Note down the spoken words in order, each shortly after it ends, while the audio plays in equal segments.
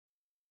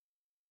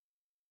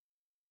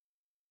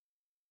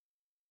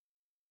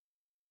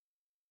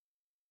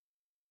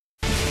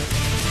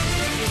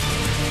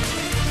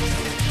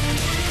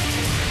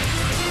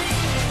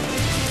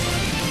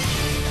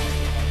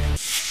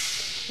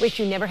Wish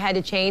you never had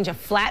to change a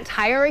flat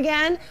tire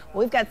again?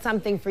 Well, we've got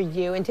something for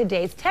you in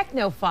today's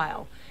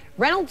Technophile.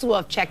 Reynolds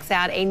Wolf checks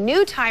out a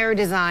new tire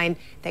design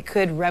that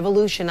could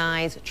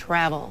revolutionize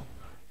travel.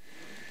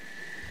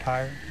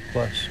 Tire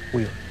plus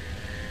wheel.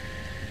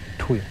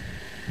 Tweel.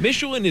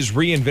 Michelin is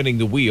reinventing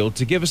the wheel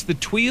to give us the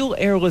Tweel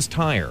airless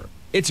tire.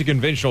 It's a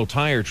conventional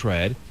tire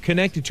tread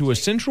connected to a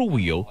central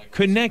wheel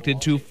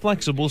connected to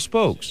flexible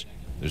spokes.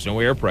 There's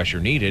no air pressure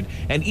needed,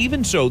 and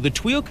even so, the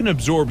Tweel can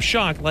absorb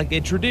shock like a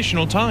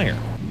traditional tire.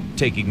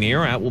 Taking the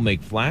air out will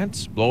make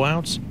flats,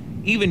 blowouts,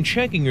 even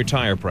checking your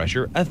tire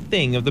pressure a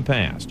thing of the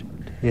past.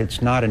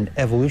 It's not an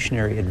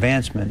evolutionary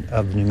advancement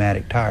of the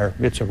pneumatic tire,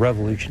 it's a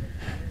revolution.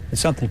 It's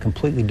something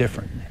completely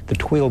different. The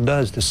Tweel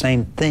does the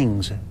same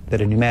things that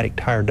a pneumatic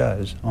tire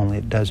does, only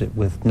it does it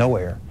with no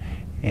air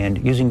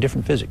and using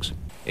different physics.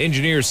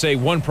 Engineers say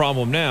one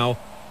problem now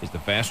is the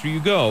faster you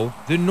go,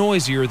 the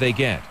noisier they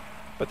get.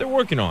 But they're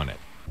working on it.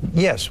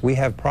 Yes, we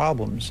have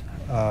problems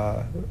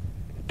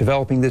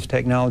developing this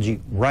technology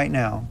right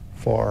now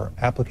for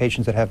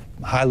applications that have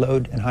high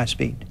load and high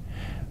speed.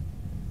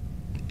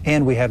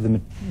 And we have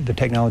the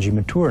technology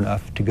mature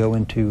enough to go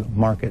into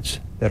markets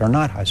that are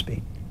not high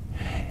speed.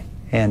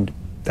 And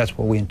that's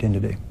what we intend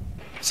to do.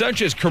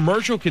 Such as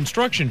commercial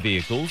construction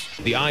vehicles,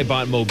 the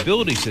iBot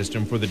mobility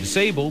system for the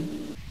disabled,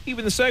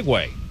 even the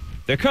Segway.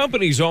 The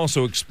company's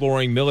also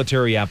exploring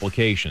military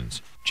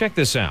applications. Check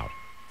this out.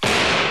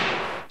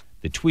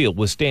 The Tweel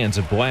withstands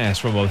a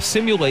blast from a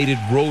simulated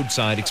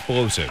roadside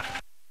explosive.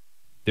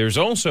 There's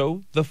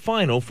also the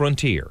final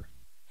frontier.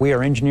 We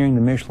are engineering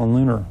the Michelin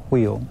lunar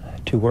wheel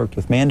to work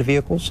with manned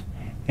vehicles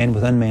and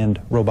with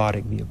unmanned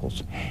robotic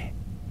vehicles.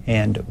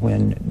 And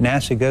when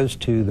NASA goes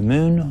to the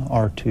moon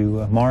or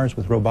to Mars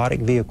with robotic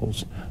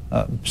vehicles,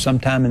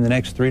 sometime in the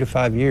next 3 to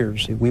 5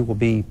 years, we will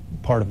be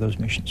part of those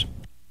missions.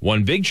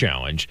 One big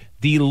challenge,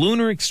 the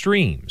lunar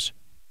extremes.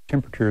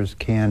 Temperatures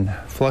can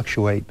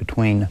fluctuate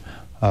between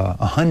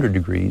 100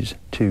 degrees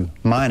to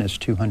minus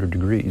 200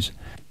 degrees.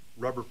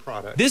 Rubber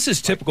product. This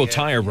is typical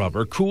tire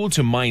rubber cooled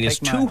to minus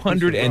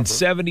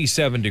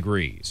 277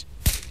 degrees.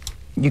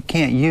 You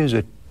can't use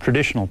a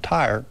traditional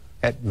tire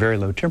at very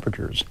low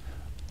temperatures,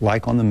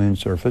 like on the moon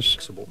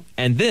surface.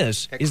 And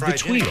this is the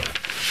Tweel.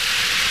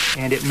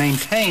 And it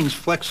maintains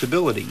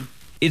flexibility.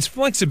 Its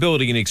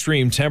flexibility in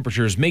extreme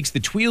temperatures makes the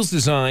Tweel's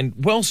design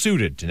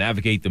well-suited to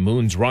navigate the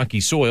moon's rocky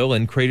soil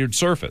and cratered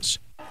surface.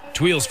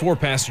 Tweel's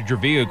 4-passenger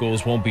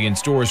vehicles won't be in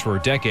stores for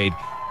a decade,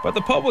 but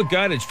the public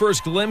got its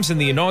first glimpse in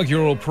the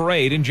inaugural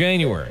parade in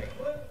January.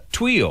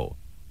 Tweel,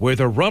 where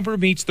the rubber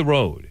meets the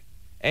road,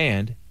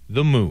 and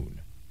the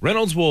moon.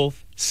 Reynolds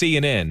Wolf,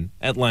 CNN,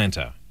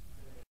 Atlanta.